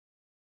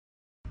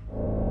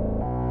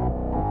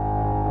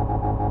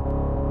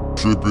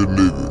trippy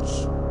niggas,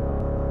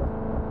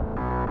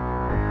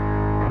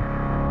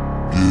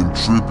 getting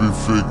trippy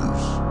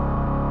figures.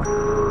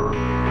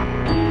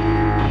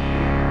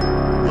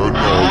 Y'all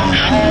know how we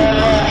do it,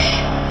 man.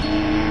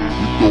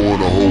 We throwing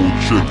a whole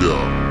check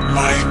out.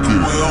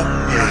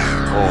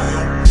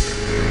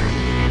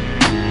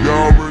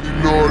 Y'all already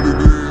know what it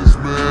is,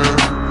 man.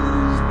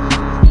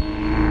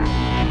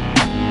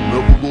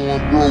 Never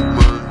going broke,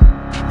 man.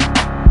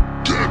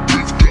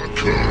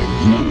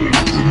 World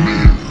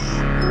premiere.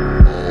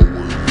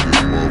 Always get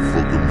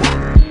motherfucking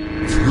money.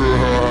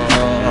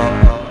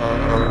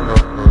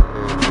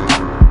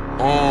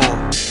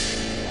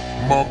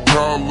 My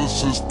palace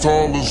is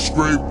tall as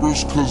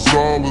scrapers, cause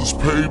all is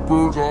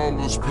paper.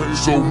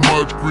 So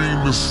much green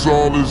is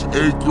all his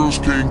acres,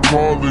 can't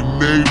call it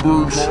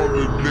neighbors.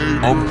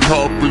 I'm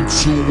copping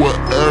to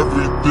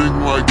everything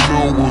like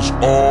Noah's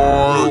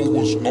Ark.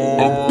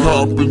 I'm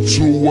copping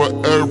to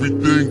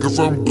everything cause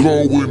I'm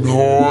going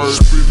hard.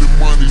 Spending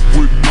money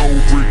with no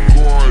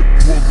regard,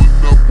 pulling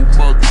up with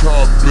my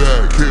top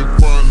back. Can't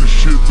find the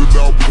shit that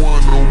I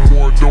want no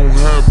more, don't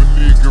have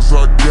any cause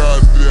I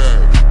got that.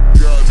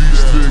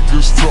 These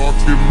niggas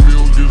talking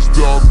millions,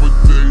 dog, but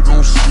they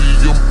don't see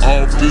them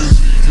often.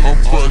 I'm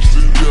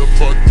busting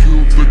if I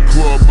killed the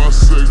club, my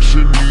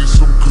section needs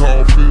some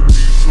coffin.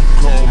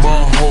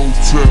 My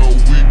hotel,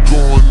 we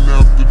going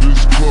after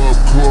this club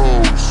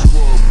close.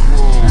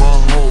 My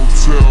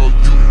hotel,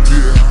 you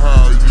get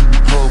high, you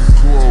come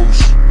close.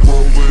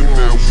 Rolling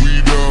that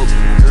weed up,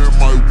 and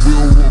my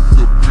wheel hook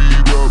the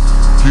beat up.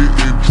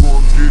 Getting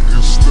drunk,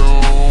 getting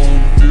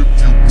stoned. If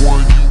you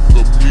want, you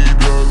can meet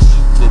us.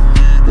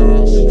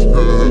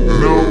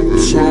 No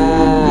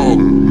talk,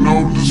 no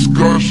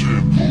discussion.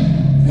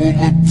 Pull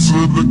up to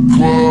the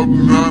club,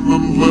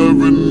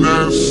 9/11,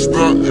 that's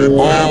stuntin'. And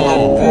I'm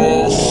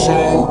all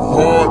so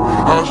hard,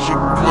 I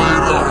should play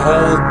the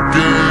whole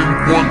game.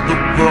 Want the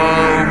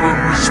power and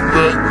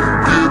respect,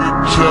 get a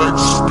check,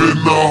 spin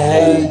the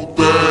whole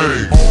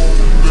thing.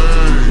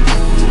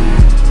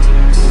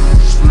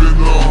 Spin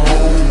the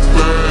whole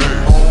thing.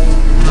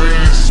 They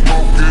ain't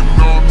smoking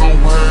on no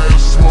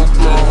hash, smoke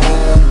the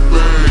whole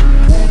thing.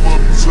 Pull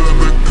up to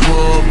the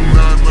club,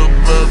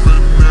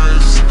 9/11,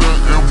 that's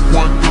stuntin'.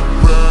 Want the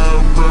power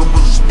and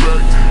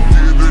respect,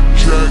 get a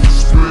check,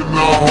 spin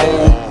the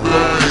whole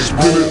thing.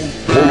 Spin it,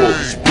 hold up,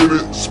 spin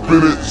it,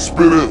 spin it,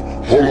 spin it.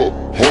 Hold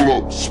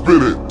up,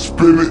 spin it,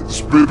 spin it,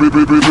 spin it,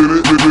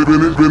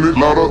 spin it,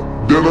 louder,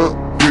 dinner,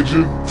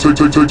 engine, take,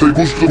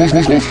 Costa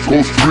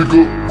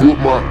Rica, with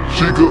my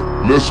chica,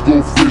 let's go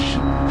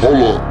fishing.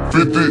 Hold up,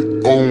 50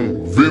 on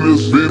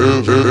Venice,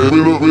 and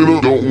winner,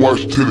 don't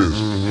watch tennis.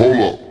 Hold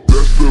up,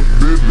 that's the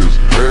business,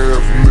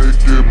 half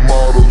naked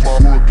models,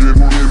 working in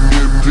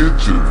the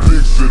kitchen,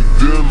 fixing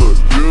dinner,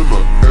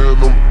 and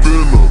I'm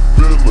finna,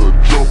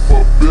 jump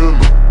up in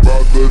her. By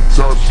the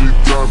time she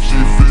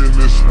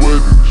finish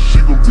sweating, she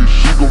gon'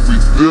 be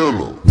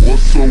thinner.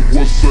 What's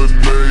her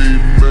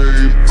name?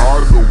 I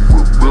don't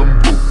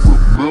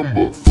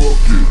remember.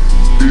 Fuck it,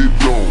 it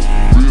don't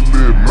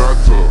really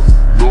matter.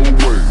 No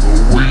way,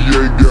 we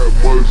ain't got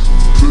much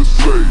to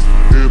say.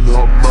 In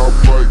her mouth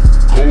like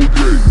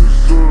Colgate.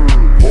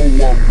 Oh,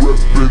 I'm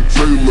reppin'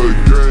 Taylor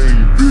gang,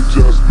 bitch, I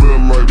smell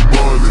like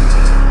money.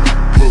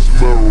 Plus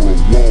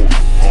marijuana,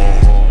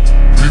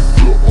 keep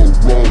the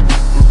aroma.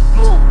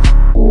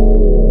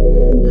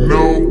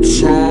 No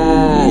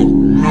talk,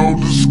 no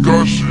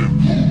discussion.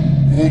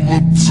 Pull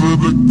up to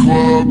the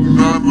club,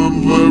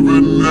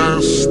 9/11,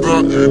 that's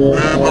stuntin'.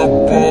 And I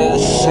ball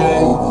so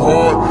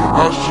hard,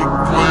 I should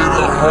play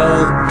the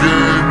whole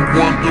game.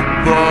 Want the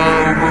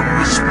power and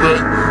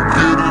respect,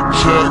 get a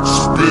check,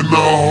 spin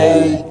the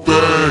whole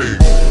thing.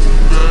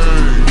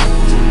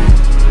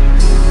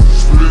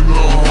 Spin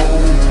the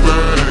whole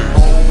thing.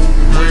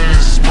 They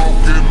ain't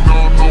smoking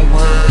on no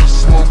hash,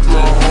 smoke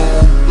the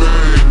whole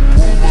thing.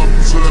 Pull up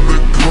to the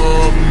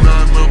club,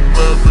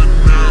 9/11,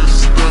 that's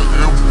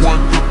stuntin'.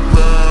 Want the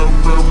power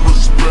and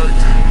respect,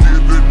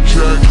 get a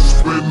check,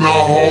 spin the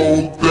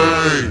whole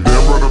thing.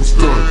 Damn right, I'm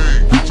stunned,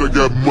 bitch, I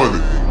got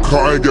money.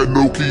 Car ain't got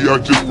no key, I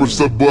just press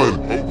a button.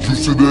 You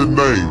see the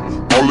name,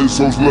 all these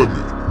hoes love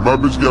me. My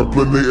bitch got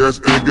plenty ass,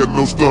 ain't got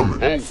no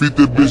stomach. Feed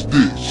the bitch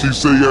dick, she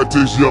say I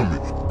taste yummy.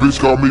 Bitch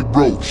call me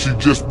broke, she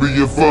just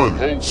being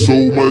funny. So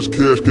much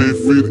cash can't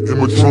fit in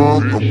my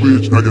trunk. I'm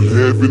rich, I can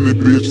have any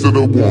bitch that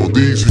I want.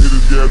 These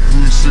hitters got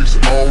 3-6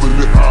 all in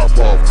the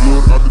eyeball.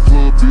 Flood out the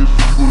club, bitch,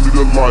 you gon' need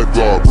a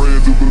lifeguard.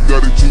 Brand new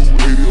Bugatti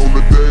 280 on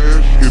the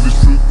dash. In the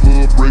strip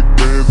club, break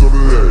bands on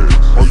the ass.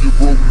 All you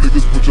broke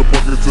niggas, put your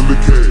pockets in the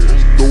cash.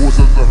 Throw us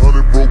as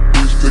 100, broke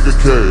bitch, take a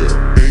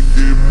cab. Ain't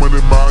getting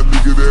money, my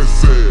nigga, that's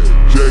sad.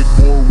 Jack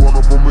boy, run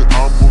up on me,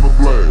 I'm gonna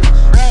blast.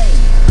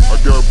 I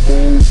got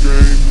more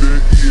game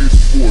than EA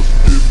Sports.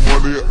 Get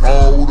money,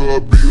 all to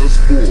be a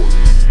sport.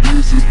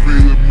 This is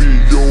feeling me,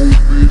 yo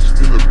bitch,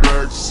 in the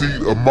backseat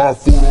of my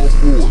photo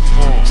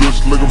Porsche.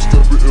 Just like I'm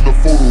stepping in a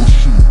photo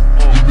shoot.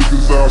 You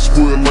niggas out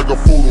square like a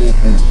photo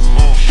booth.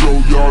 Show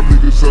y'all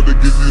niggas how to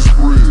get this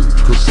bread,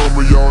 cause some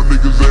of y'all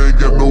niggas ain't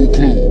got no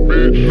clue.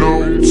 No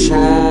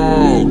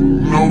talk,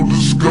 no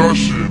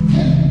discussion.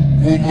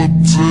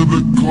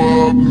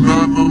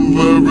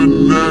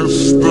 11 that's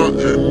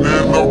stuntin'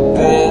 and the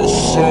ball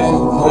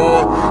so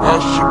hard. I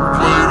should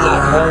play the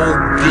whole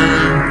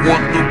game.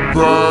 Want the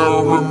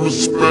power and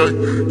respect,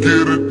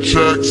 get a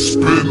check,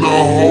 spin the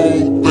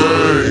whole